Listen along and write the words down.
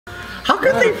How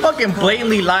could they fucking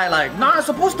blatantly lie like, nah, it's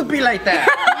supposed to be like that?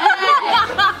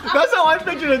 That's how I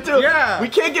pictured it too. Yeah. We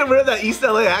can't get rid of that East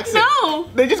LA accent. No.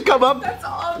 They just come up. That's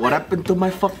all. What happened to my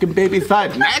fucking baby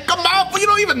side? Man, come on, but you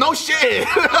don't even know shit.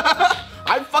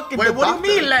 I'm fucking. Wait, what do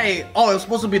you mean? Like, oh, it's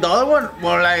supposed to be the other one?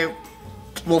 Well, like,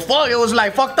 well, fuck, it was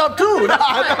like fucked up too.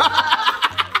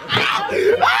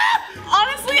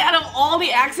 Honestly, out of all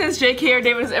the accents JK or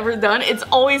David has ever done, it's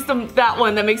always that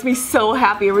one that makes me so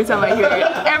happy every time I hear it.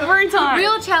 Every time.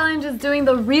 Real challenge is doing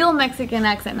the real Mexican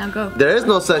accent. Now go. There is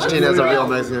no such thing as a real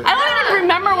Mexican. I don't even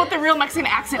remember what the real Mexican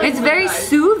accent is. It's very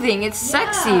soothing. It's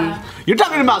sexy. You're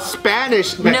talking about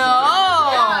Spanish. No,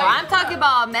 I'm talking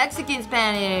about Mexican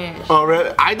Spanish. Oh,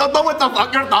 really? I don't know what the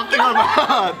fuck you're talking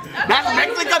about. That's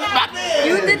Mexican Spanish.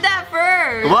 You did that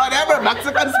first. Whatever,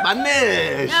 Mexican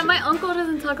Spanish. Yeah, my uncle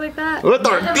doesn't talk like that. What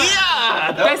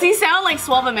tortilla? Does he sound like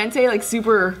suavemente, like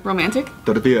super romantic?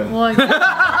 Tortilla. Well,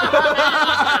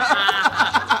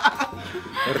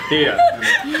 Tortilla.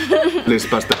 Les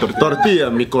pasta tortilla. Tortilla,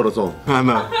 mi corazón. I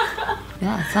know.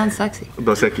 Yeah, it sounds sexy.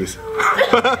 Dos X.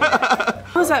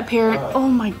 How was that parent? Oh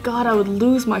my god, I would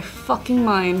lose my fucking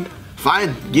mind.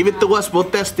 Fine, give it to us, we'll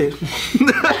test it.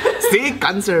 See,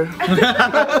 cancer.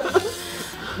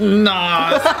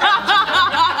 Nah.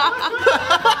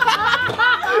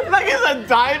 Like it's a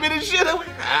diamond and shit.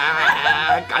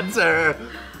 Cancer.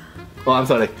 Oh, I'm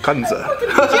sorry, cancer.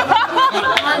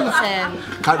 Hansen.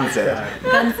 Cancer.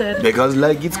 Because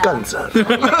like it's cancer.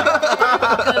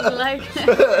 like.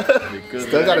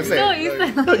 Still gotta say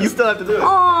it. You still have to do it.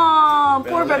 Aww,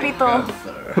 poor Pepito.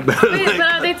 Wait, but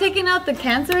are they taking out the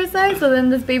cancerous eyes so then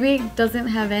this baby doesn't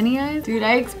have any eyes? Dude,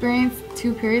 I experienced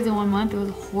 2 periods in 1 month. It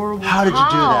was horrible. How did you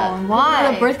do that?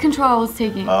 Why? The birth control I was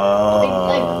taking.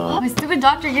 Like, my stupid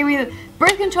doctor gave me the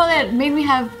birth control that made me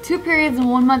have 2 periods in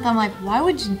 1 month. I'm like, why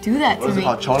would you do that to me? What is it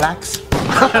called? Cholax?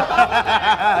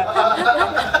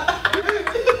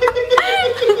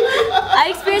 I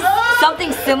experienced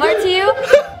something similar to you,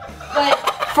 but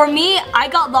for me, I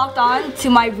got locked on to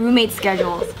my roommate's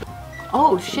schedules.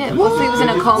 Oh shit, so he was in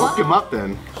a Look coma? him up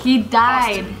then. He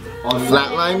died.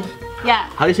 Flatlined? Yeah.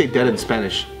 How do you say dead in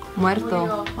Spanish?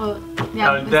 Muerto. Oh,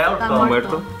 yeah.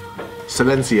 Muerto.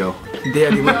 Silencio.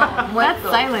 That's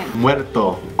silent.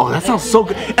 Muerto. Oh, that sounds so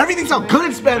good. Everything sounds good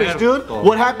in Spanish, dude.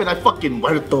 What happened? I fucking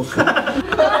muerto.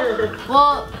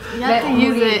 Well, you have to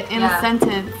use it in a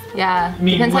sentence. Yeah,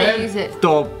 depends how you use it.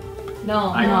 To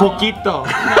No. Poquito.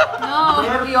 No.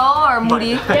 Murió or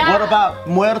morir. Yeah. What about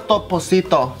muerto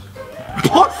posito?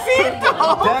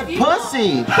 Posito! Dead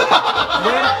pussy!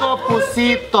 Muerto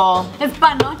posito. It's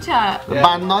panocha.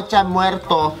 Panocha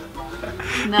muerto.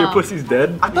 No. Your pussy's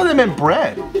dead? I thought they meant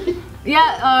bread.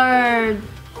 Yeah, or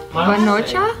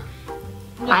Panocha?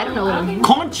 I don't know what it means.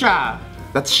 Concha.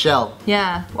 That's shell.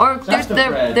 Yeah. Or That's the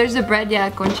bread. there's a bread, yeah,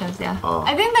 conchas, yeah.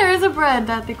 I think there is a bread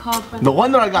that they call panocha. No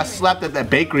wonder I got slapped at that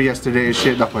bakery yesterday and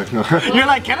shit. No. You're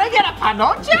like, can I get a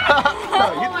panocha?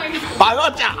 Oh my god.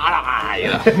 Panocha!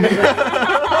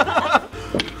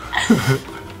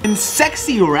 In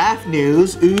sexy raft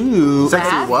news, ooh.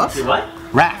 Sexy what? What?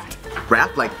 Raft.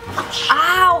 Raft like,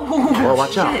 Ow! oh,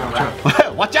 watch out. Watch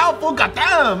out. Watch out, fool.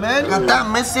 Goddamn, man.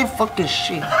 Goddamn, messy fucking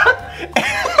shit.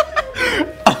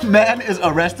 A man is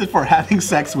arrested for having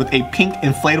sex with a pink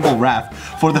inflatable raft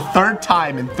for the 3rd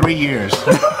time in 3 years. I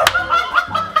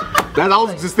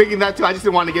was just thinking that too. I just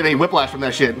didn't want to get any whiplash from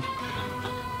that shit.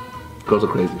 Girls are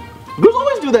crazy. Girls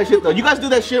always do that shit though. You guys do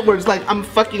that shit where it's like, I'm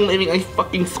fucking leaving, I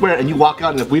fucking swear, and you walk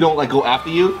out and if we don't like go after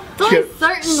you, Only you're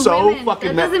certain so women.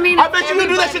 fucking That doesn't mean I bet you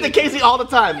do that shit to everybody. Casey all the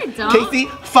time. I don't. Casey,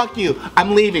 fuck you.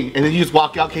 I'm leaving. And then you just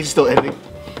walk out, Casey's still editing.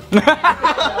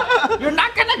 You're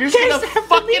not gonna You're just gonna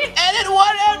fucking edit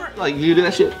whatever. Like, you do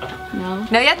that shit? No.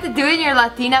 No, you have to do it in your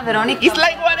Latina Veronica. It's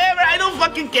like, whatever, I don't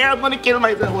fucking care. I'm gonna kill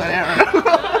myself, whatever.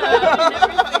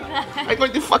 I'm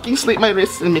going to fucking slit my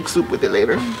wrists and make soup with it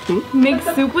later. Make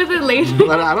soup with it later.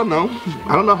 I don't know.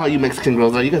 I don't know how you Mexican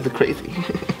girls are. You guys are crazy.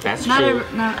 That's Not true.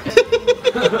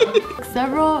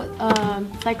 Several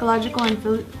psychological and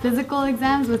physical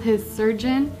exams with his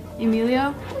surgeon,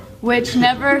 Emilio, which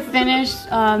never finished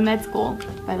med school,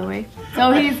 by the way.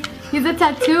 So he's a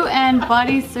tattoo and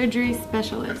body surgery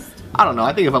specialist. I don't know.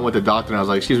 I think if I went to the doctor and I was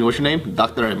like, excuse me, what's your name?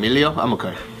 Dr. Emilio? I'm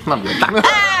okay. I'm good.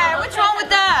 Hey, what's wrong with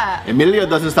that? Emilio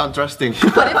doesn't sound trusting.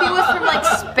 But if he was from like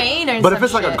Spain or But some if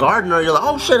it's like shit. a gardener, you're like,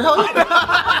 oh shit, hell yeah.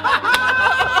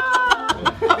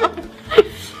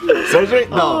 Surgery?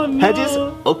 No. Hedges?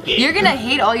 Okay. You're gonna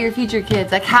hate all your future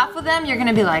kids. Like half of them, you're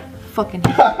gonna be like, fucking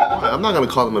I'm not gonna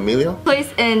call him Emilio.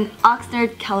 place in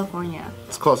Oxnard, California.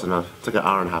 It's close enough. It's like an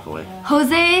hour and a half away.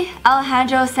 Jose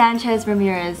Alejandro Sanchez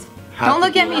Ramirez. Don't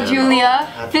look at me, Julia.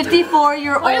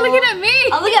 54-year-old. Why are you looking at me?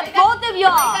 I'll look at both of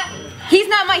y'all. He's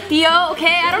not my Theo,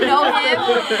 okay? I don't know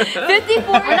him.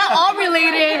 54. We're not all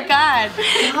related. God.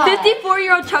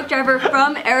 54-year-old truck driver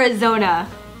from Arizona.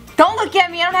 Don't look at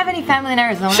me. I don't have any family in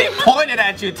Arizona. She pointed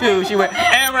at you too. She went,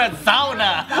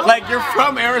 Arizona. Like you're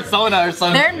from Arizona or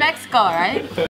something. They're in Mexico, right?